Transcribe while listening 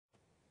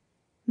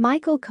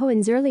Michael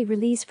Cohen's early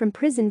release from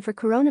prison for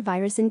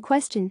coronavirus in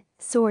question,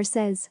 source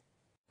says.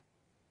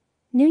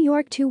 New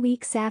York. 2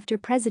 weeks after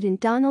President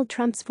Donald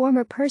Trump's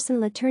former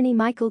personal attorney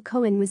Michael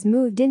Cohen was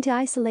moved into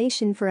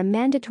isolation for a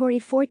mandatory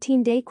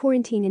 14-day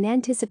quarantine in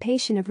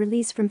anticipation of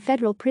release from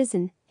federal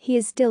prison, he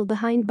is still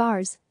behind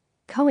bars.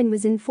 Cohen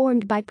was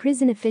informed by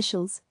prison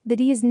officials that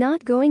he is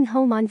not going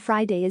home on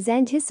Friday as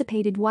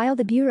anticipated while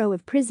the Bureau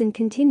of Prison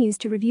continues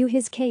to review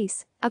his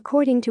case,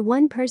 according to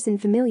one person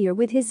familiar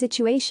with his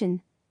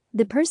situation.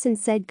 The person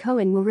said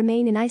Cohen will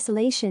remain in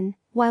isolation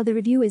while the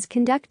review is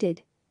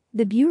conducted.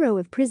 The Bureau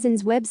of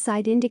Prisons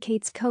website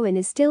indicates Cohen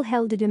is still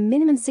held at a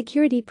minimum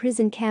security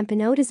prison camp in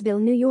Otisville,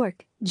 New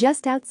York,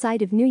 just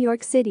outside of New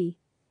York City.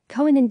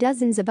 Cohen and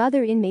dozens of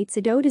other inmates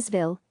at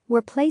Otisville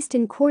were placed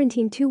in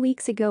quarantine 2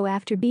 weeks ago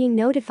after being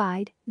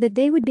notified that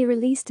they would be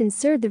released and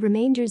serve the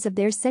remainders of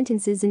their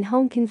sentences in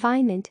home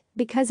confinement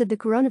because of the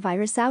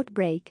coronavirus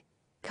outbreak.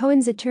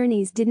 Cohen's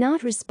attorneys did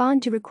not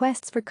respond to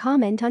requests for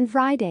comment on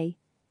Friday.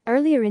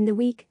 Earlier in the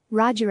week,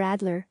 Roger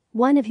Adler,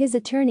 one of his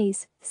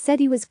attorneys, said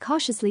he was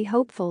cautiously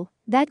hopeful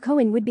that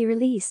Cohen would be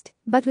released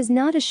but was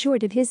not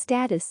assured of his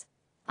status.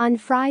 On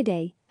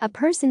Friday, a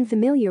person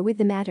familiar with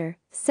the matter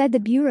said the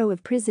Bureau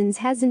of Prisons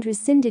hasn't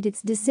rescinded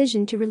its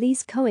decision to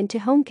release Cohen to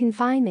home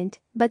confinement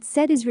but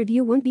said his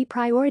review won't be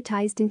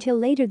prioritized until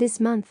later this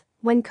month,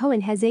 when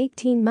Cohen has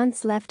 18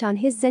 months left on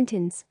his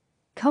sentence.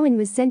 Cohen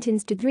was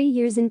sentenced to 3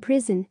 years in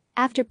prison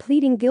after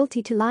pleading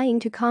guilty to lying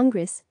to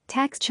Congress,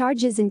 tax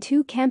charges and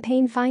 2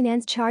 campaign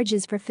finance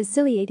charges for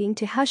facilitating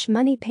to hush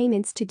money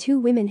payments to 2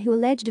 women who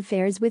alleged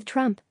affairs with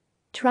Trump.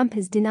 Trump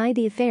has denied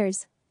the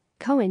affairs.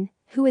 Cohen,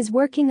 who is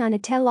working on a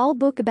tell-all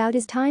book about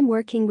his time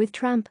working with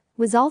Trump,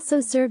 was also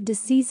served a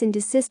cease and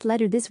desist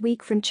letter this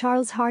week from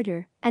Charles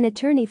Harder, an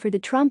attorney for the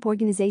Trump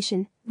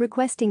Organization,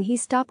 requesting he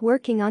stop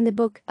working on the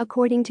book,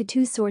 according to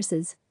 2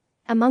 sources.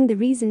 Among the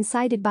reasons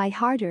cited by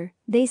Harder,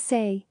 they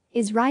say,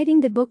 is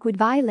writing the book would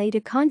violate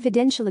a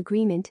confidential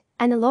agreement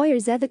and a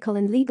lawyer's ethical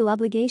and legal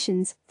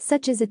obligations,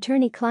 such as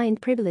attorney-client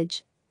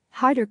privilege.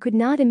 Harder could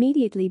not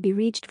immediately be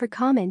reached for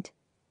comment.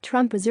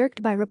 Trump was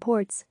irked by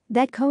reports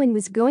that Cohen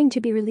was going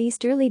to be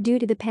released early due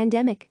to the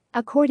pandemic,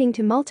 according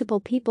to multiple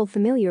people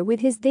familiar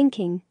with his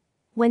thinking.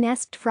 When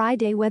asked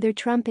Friday whether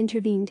Trump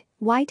intervened,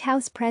 White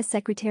House Press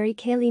Secretary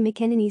Kayleigh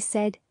McEnany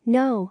said,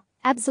 "No,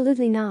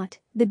 absolutely not."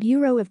 The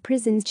Bureau of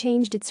Prisons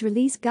changed its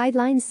release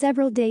guidelines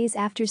several days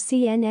after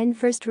CNN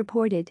first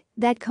reported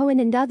that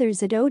Cohen and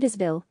others at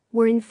Otisville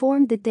were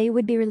informed that they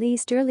would be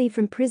released early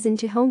from prison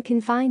to home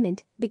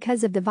confinement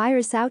because of the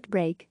virus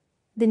outbreak.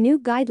 The new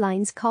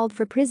guidelines called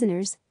for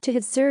prisoners to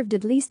have served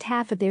at least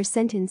half of their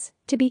sentence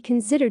to be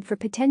considered for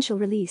potential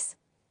release.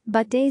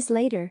 But days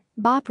later,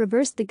 BOP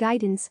reversed the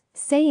guidance,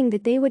 saying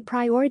that they would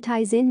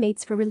prioritize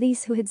inmates for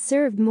release who had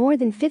served more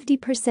than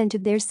 50%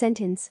 of their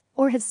sentence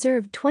or have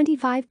served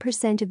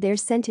 25% of their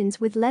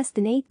sentence with less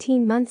than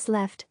 18 months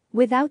left,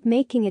 without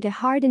making it a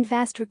hard and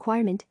fast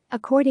requirement,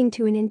 according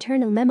to an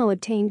internal memo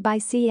obtained by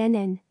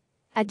CNN.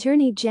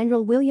 Attorney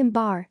General William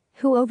Barr,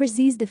 who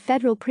oversees the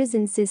federal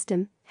prison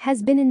system,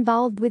 has been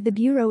involved with the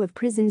Bureau of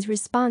Prisons'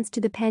 response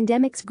to the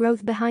pandemic's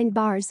growth behind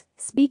bars,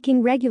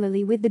 speaking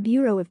regularly with the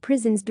Bureau of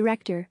Prisons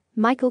Director,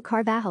 Michael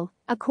Cohen,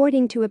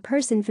 according to a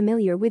person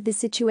familiar with the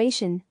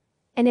situation.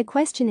 In a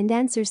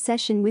question-and-answer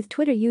session with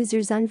Twitter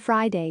users on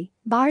Friday,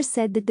 Barr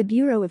said that the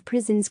Bureau of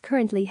Prisons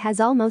currently has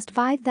almost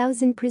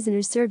 5,000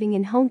 prisoners serving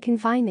in home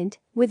confinement,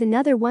 with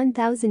another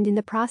 1,000 in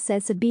the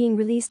process of being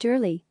released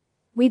early.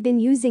 "We've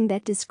been using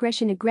that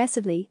discretion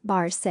aggressively,"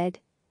 Barr said.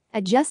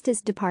 A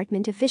Justice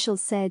Department official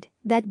said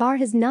that Barr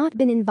has not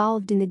been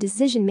involved in the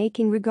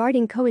decision-making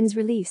regarding Cohen's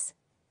release.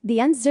 The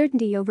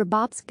uncertainty over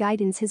BOP's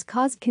guidance has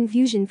caused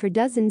confusion for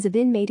dozens of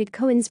inmates at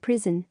Cohen's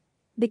prison.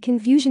 The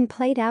confusion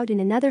played out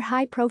in another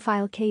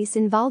high-profile case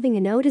involving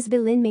an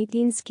Otisville inmate,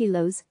 Dean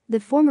Skelos,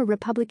 the former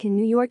Republican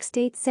New York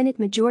State Senate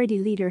Majority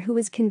Leader who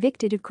was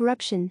convicted of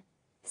corruption.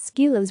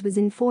 Skelos was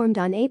informed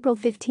on April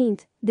 15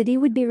 that he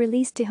would be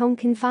released to home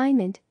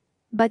confinement.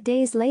 But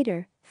days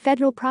later,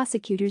 federal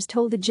prosecutors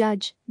told the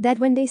judge that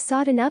when they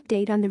sought an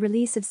update on the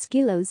release of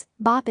Skelos,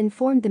 BOP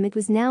informed them it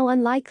was now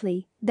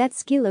unlikely that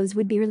Skelos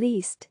would be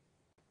released.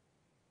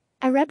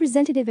 A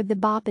representative of the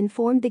BOP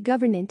informed the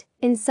government,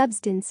 in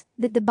substance,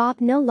 that the BOP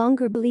no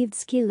longer believed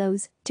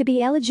Skelos to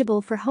be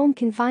eligible for home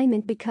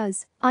confinement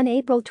because, on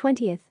April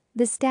 20,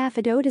 the staff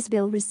at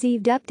Otisville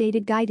received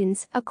updated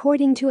guidance,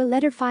 according to a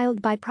letter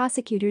filed by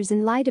prosecutors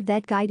in light of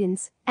that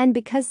guidance, and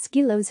because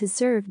Skelos has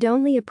served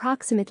only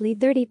approximately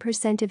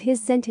 30% of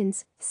his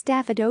sentence,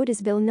 staff at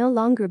Otisville no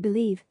longer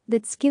believe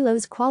that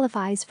Skelos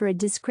qualifies for a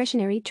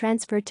discretionary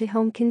transfer to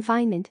home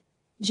confinement.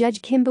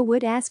 Judge Kimba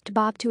Wood asked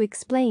BOP to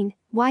explain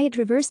why it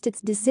reversed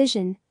its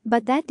decision,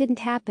 but that didn't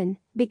happen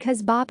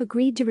because BOP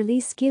agreed to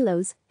release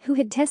Skelos, who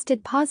had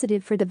tested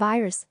positive for the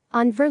virus,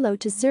 on furlough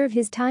to serve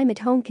his time at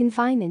home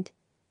confinement.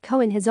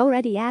 Cohen has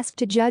already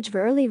asked a judge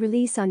for early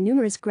release on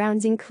numerous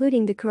grounds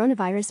including the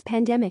coronavirus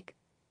pandemic.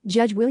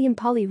 Judge William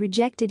Pauley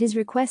rejected his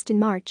request in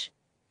March.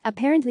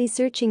 Apparently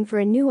searching for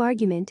a new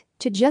argument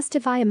to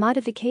justify a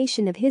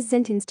modification of his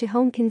sentence to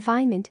home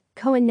confinement,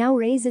 Cohen now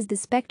raises the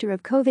specter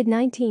of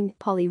COVID-19,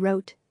 Pauly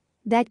wrote.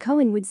 That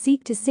Cohen would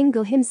seek to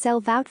single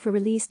himself out for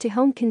release to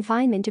home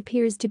confinement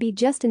appears to be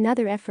just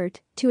another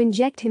effort to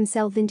inject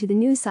himself into the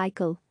news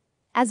cycle.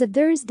 As of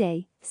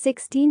Thursday,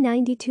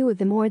 1692 of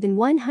the more than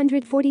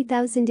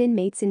 140,000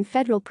 inmates in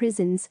federal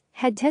prisons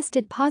had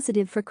tested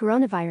positive for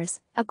coronavirus,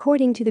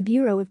 according to the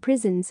Bureau of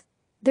Prisons.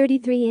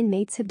 33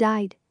 inmates have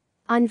died.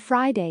 On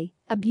Friday,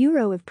 a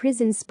Bureau of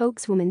Prisons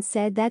spokeswoman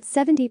said that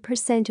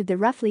 70% of the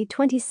roughly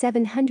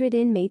 2,700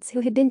 inmates who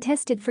had been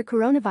tested for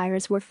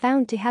coronavirus were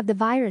found to have the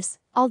virus,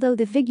 although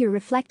the figure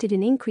reflected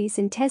an increase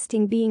in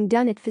testing being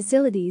done at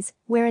facilities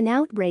where an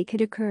outbreak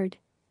had occurred.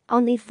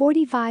 Only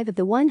 45 of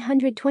the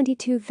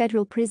 122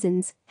 federal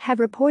prisons have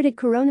reported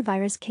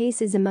coronavirus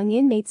cases among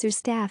inmates or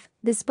staff,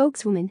 the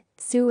spokeswoman,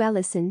 Sue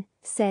Ellison,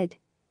 said.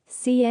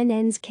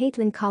 CNN's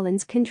Caitlin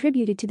Collins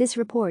contributed to this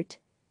report.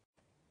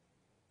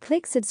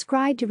 Click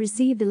subscribe to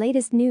receive the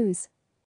latest news.